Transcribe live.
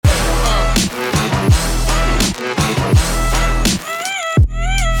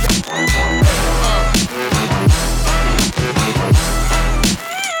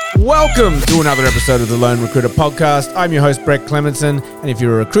Welcome to another episode of the Lone Recruiter Podcast. I'm your host, Brett Clementson, and if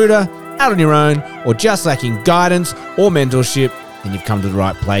you're a recruiter, out on your own, or just lacking guidance or mentorship, then you've come to the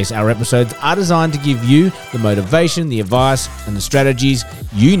right place. Our episodes are designed to give you the motivation, the advice, and the strategies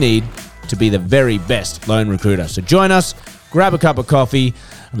you need to be the very best lone recruiter. So join us, grab a cup of coffee,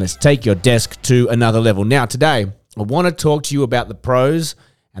 and let's take your desk to another level. Now, today, I want to talk to you about the pros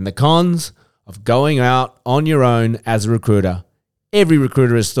and the cons of going out on your own as a recruiter. Every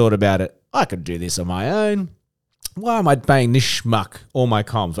recruiter has thought about it. I could do this on my own. Why am I paying this schmuck all my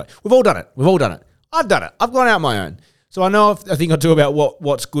comms? Like, we've all done it. I've done it. I've gone out on my own. So I think I'll talk about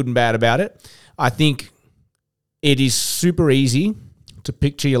what's good and bad about it. I think it is super easy to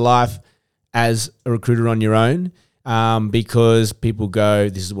picture your life as a recruiter on your own because people go,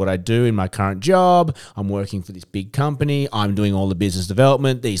 this is what I do in my current job. I'm working for this big company. I'm doing all the business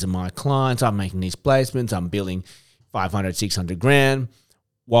development. These are my clients. I'm making these placements. I'm billing 500, 600 grand.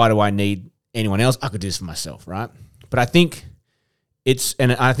 Why do I need anyone else? I could do this for myself, right? But I think it's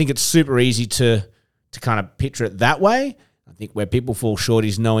super easy to kind of picture it that way. I think where people fall short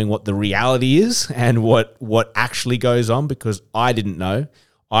is knowing what the reality is and what actually goes on, because I didn't know.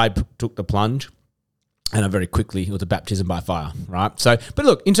 I took the plunge and I very quickly, it was a baptism by fire, right? So, but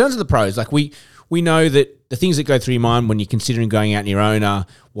look, in terms of the pros, like we know that the things that go through your mind when you're considering going out on your own are,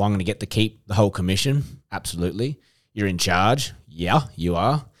 well, I'm going to get to keep the whole commission. Absolutely. You're in charge. Yeah, you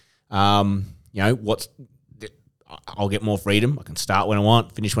are. I'll get more freedom. I can start when I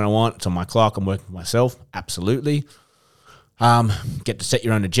want, finish when I want. It's on my clock. I'm working for myself. Absolutely. Get to set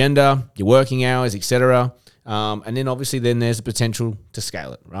your own agenda, your working hours, etc. And then obviously then there's the potential to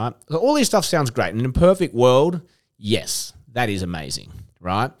scale it, right? So all this stuff sounds great. And in a perfect world, yes, that is amazing,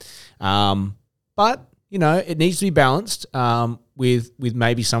 right? But, it needs to be balanced with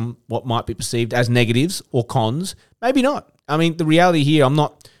maybe some what might be perceived as negatives or cons. Maybe not. I mean, the reality here,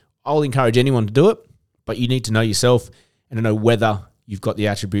 I'll encourage anyone to do it, but you need to know yourself and to know whether you've got the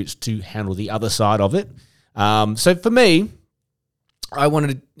attributes to handle the other side of it. So for me, I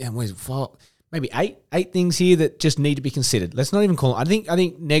wanted to, maybe eight things here that just need to be considered. Let's not even call them, I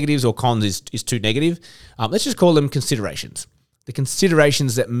think negatives or cons is too negative. Let's just call them considerations. The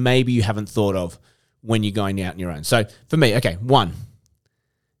considerations that maybe you haven't thought of when you're going out on your own. So for me, okay, one,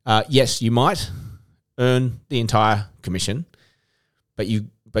 yes, you might earn the entire commission, but you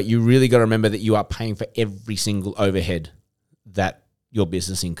really got to remember that you are paying for every single overhead that your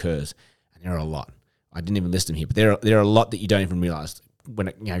business incurs, and there are a lot. I didn't even list them here, but there are a lot that you don't even realize.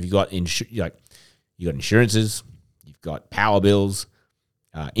 When you've got you got insurances, you've got power bills,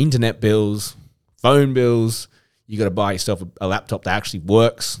 internet bills, phone bills. You got to buy yourself a laptop that actually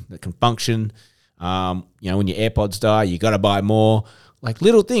works, that can function. When your AirPods die, you got to buy more. Like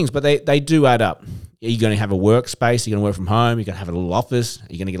little things, but they do add up. Are you going to have a workspace? Are you going to work from home? You're going to have a little office? Are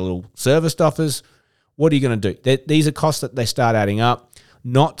you going to get a little serviced office? What are you going to do? These are costs that they start adding up,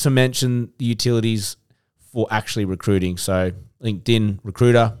 not to mention the utilities for actually recruiting. So LinkedIn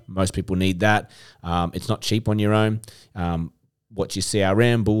Recruiter, most people need that. It's not cheap on your own. What's your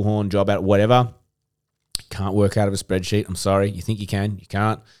CRM, Bullhorn, Job Ad, whatever. Can't work out of a spreadsheet. I'm sorry. You think you can, you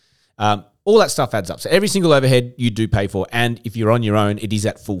can't. All that stuff adds up. So every single overhead you do pay for. And if you're on your own, it is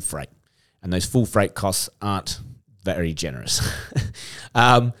at full freight. And those full freight costs aren't very generous.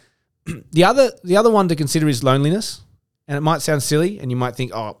 The other one to consider is loneliness. And it might sound silly and you might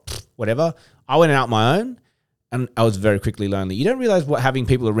think, whatever. I went out on my own and I was very quickly lonely. You don't realize what having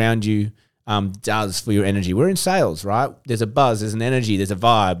people around you does for your energy. We're in sales, right? There's a buzz, there's an energy, there's a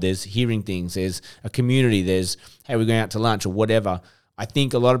vibe, there's hearing things, there's a community, there's, hey, we're going out to lunch or whatever. I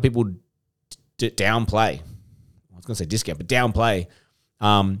think a lot of people downplay, I was going to say discount, but downplay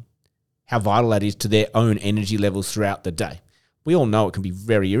how vital that is to their own energy levels throughout the day. We all know it can be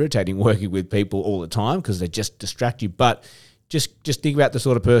very irritating working with people all the time because they just distract you, but just think about the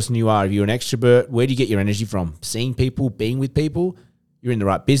sort of person you are. If you're an extrovert, where do you get your energy from? Seeing people, being with people. You're in the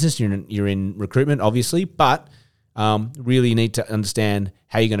right business, you're in recruitment, obviously, but really you need to understand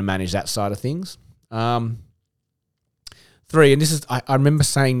how you're going to manage that side of things. 3, and this is, I remember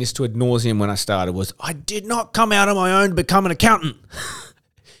saying this to ad nauseum when I started, was I did not come out on my own to become an accountant.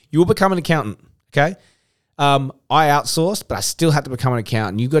 You will become an accountant, okay? I outsourced, but I still had to become an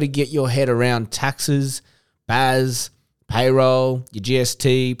accountant. You've got to get your head around taxes, BAS, payroll, your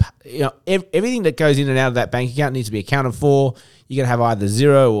GST, everything that goes in and out of that bank account needs to be accounted for. You got to have either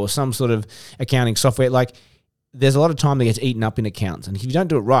Xero or some sort of accounting software. Like, there's a lot of time that gets eaten up in accounts. And if you don't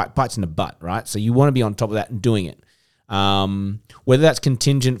do it right, it bites in the butt, right? So you want to be on top of that and doing it. Whether that's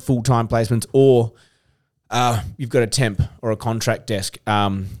contingent full-time placements or you've got a temp or a contract desk,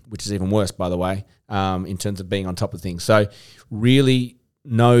 which is even worse, by the way, in terms of being on top of things. So really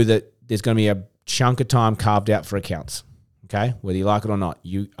know that there's going to be a chunk of time carved out for accounts. Okay, whether you like it or not,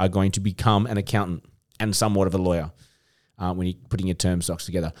 you are going to become an accountant and somewhat of a lawyer when you're putting your term stocks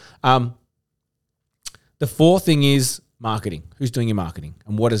together. The fourth thing is marketing. Who's doing your marketing,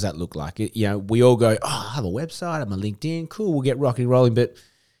 and what does that look like? We all go, I have a website, I'm on LinkedIn, cool, we'll get rocking rolling. But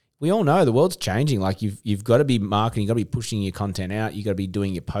we all know the world's changing. Like you've got to be marketing, you've got to be pushing your content out, you've got to be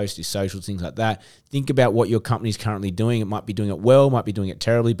doing your posts, your socials, things like that. Think about what your company's currently doing. It might be doing it well, might be doing it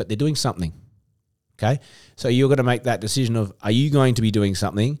terribly, but they're doing something. Okay, so you're going to make that decision of, are you going to be doing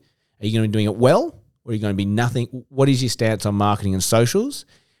something? Are you going to be doing it well, or are you going to be nothing? What is your stance on marketing and socials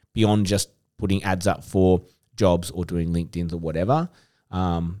beyond just putting ads up for jobs or doing LinkedIn or whatever?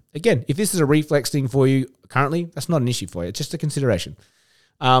 Again, if this is a reflex thing for you currently, that's not an issue for you. It's just a consideration.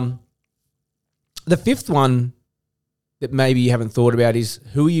 The fifth one that maybe you haven't thought about is,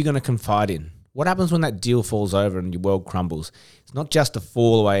 who are you going to confide in? What happens when that deal falls over and your world crumbles? It's not just a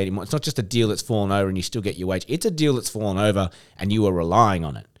fall away anymore. It's not just a deal that's fallen over and you still get your wage. It's a deal that's fallen over and you are relying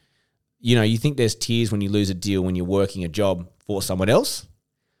on it. You think there's tears when you lose a deal when you're working a job for someone else.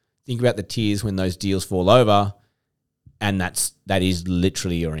 Think about the tears when those deals fall over, and that is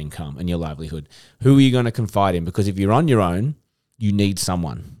literally your income and your livelihood. Who are you going to confide in? Because if you're on your own, you need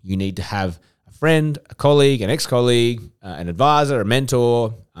someone. You need to have a friend, a colleague, an ex-colleague, an advisor, a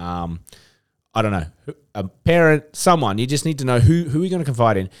mentor, I don't know, a parent, someone. You just need to know who are you going to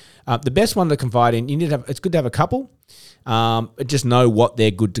confide in. The best one to confide in, it's good to have a couple, but just know what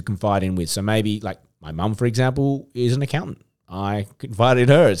they're good to confide in with. So maybe like my mum, for example, is an accountant. I confided in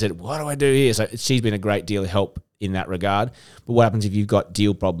her and said, what do I do here? So she's been a great deal of help in that regard. But what happens if you've got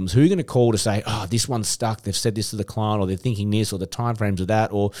deal problems? Who are you going to call to say, this one's stuck, they've said this to the client, or they're thinking this, or the timeframes of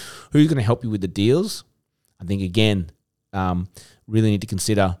that, or who's going to help you with the deals? I think, again, really need to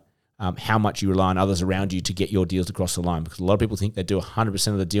consider how much you rely on others around you to get your deals across the line, because a lot of people think they do 100%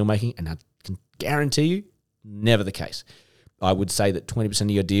 of the deal making, and I can guarantee you, never the case. I would say that 20%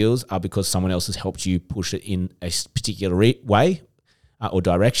 of your deals are because someone else has helped you push it in a particular way or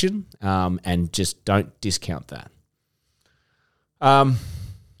direction, and just don't discount that.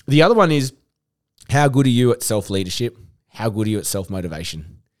 The other one is, how good are you at self-leadership? How good are you at self-motivation?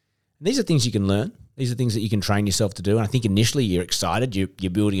 And these are things you can learn. These are things that you can train yourself to do. And I think initially you're excited,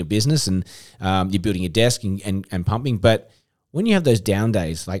 you're building a business and you're building a desk and pumping. But when you have those down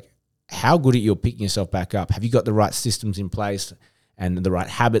days, like, how good are you at picking yourself back up? Have you got the right systems in place and the right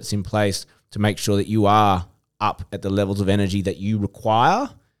habits in place to make sure that you are up at the levels of energy that you require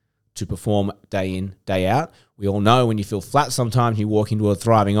to perform day in, day out? We all know when you feel flat sometimes, you walk into a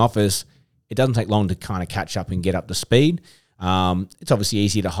thriving office, it doesn't take long to kind of catch up and get up to speed. It's obviously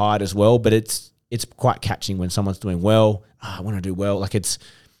easy to hide as well, but it's quite catching when someone's doing well. I want to do well. So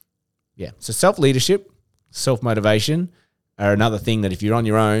self-leadership, self-motivation are another thing that if you're on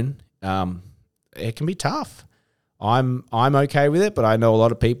your own, it can be tough. I'm okay with it, but I know a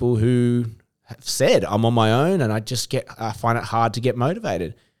lot of people who have said, I'm on my own and I find it hard to get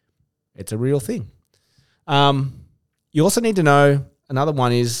motivated. It's a real thing. You also need to know, another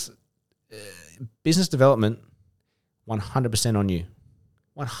one is business development, 100% on you.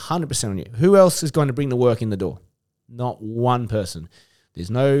 100% on you. Who else is going to bring the work in the door? Not one person.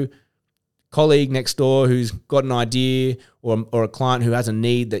 There's no colleague next door who's got an idea or a client who has a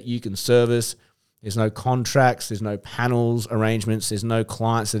need that you can service. There's no contracts. There's no panels arrangements. There's no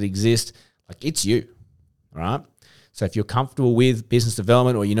clients that exist. Like, it's you, all right? So if you're comfortable with business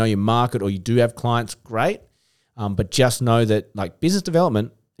development, or you know your market, or you do have clients, great. But just know that, like, business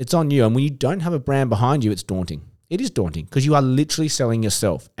development, it's on you. And when you don't have a brand behind you, it's daunting. It is daunting because you are literally selling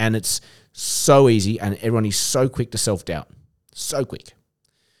yourself, and it's so easy, and everyone is so quick to self-doubt. So quick,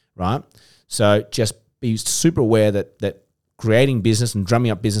 right? So just be super aware that creating business and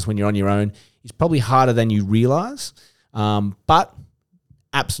drumming up business when you're on your own is probably harder than you realize, but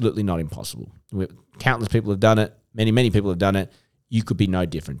absolutely not impossible. Countless people have done it. Many, many people have done it. You could be no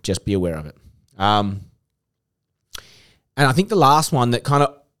different. Just be aware of it. And I think the last one that kind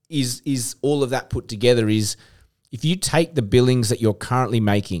of is all of that put together is, if you take the billings that you're currently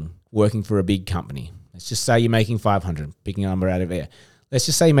making working for a big company, let's just say you're making 500, picking a number out of air. Let's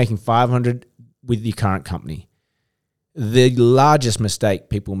just say you're making 500 with your current company. The largest mistake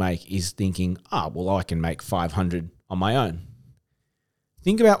people make is thinking, I can make 500 on my own.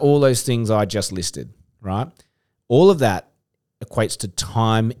 Think about all those things I just listed, right? All of that equates to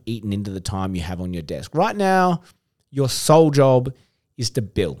time eaten into the time you have on your desk. Right now, your sole job is to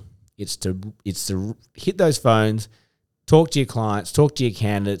bill. It's to hit those phones, talk to your clients, talk to your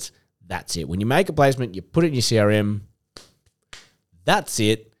candidates. That's it. When you make a placement, you put it in your CRM. That's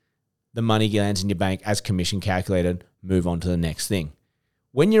it. The money lands in your bank as commission calculated. Move on to the next thing.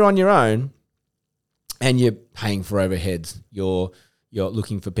 When you're on your own and you're paying for overheads, you're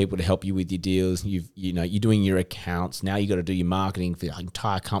looking for people to help you with your deals. You're doing your accounts. Now you got to do your marketing for your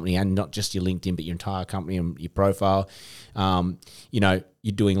entire company, and not just your LinkedIn, but your entire company and your profile.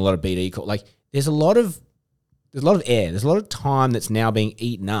 You're doing a lot of BD call. Like there's a lot of air. There's a lot of time that's now being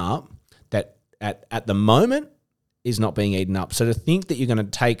eaten up that at the moment is not being eaten up. So to think that you're going to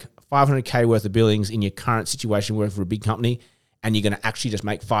take $500K worth of billings in your current situation working for a big company and you're going to actually just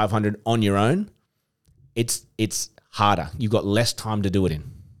make 500 on your own, it's harder. You've got less time to do it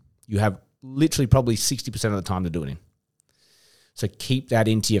in. You have literally probably 60% of the time to do it in. So keep that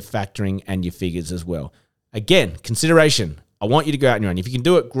into your factoring and your figures as well. Again, consideration. I want you to go out on your own. If you can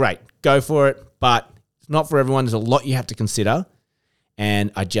do it, great. Go for it. But it's not for everyone. There's a lot you have to consider.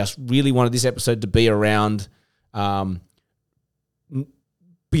 And I just really wanted this episode to be around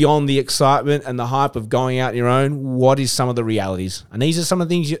beyond the excitement and the hype of going out on your own. What is some of the realities? And these are some of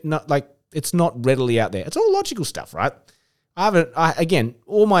the things you're not like. It's not readily out there. It's all logical stuff, right? Again,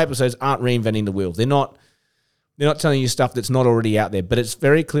 all my episodes aren't reinventing the wheel. They're not telling you stuff that's not already out there, but it's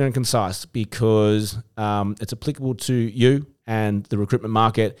very clear and concise because it's applicable to you and the recruitment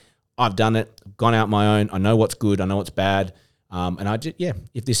market. I've done it. I've gone out my own. I know what's good. I know what's bad.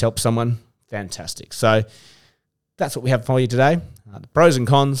 If this helps someone, fantastic. So that's what we have for you today. The pros and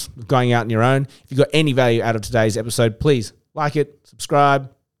cons of going out on your own. If you've got any value out of today's episode, please like it, subscribe,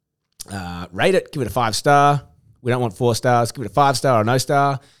 rate it, give it a 5-star. We don't want 4 stars. Give it a 5-star or no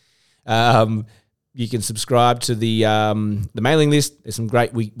star. You can subscribe to the mailing list. There's some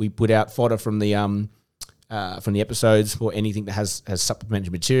great. We put out fodder from the episodes or anything that has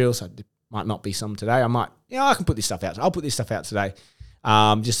supplementary material. So there might not be some today. I can put this stuff out. I'll put this stuff out today.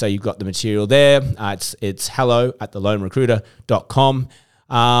 Just so you've got the material there. It's hello@thelonerecruiter.com.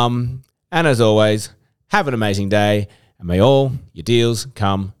 And as always, have an amazing day, and may all your deals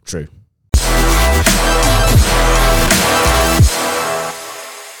come true.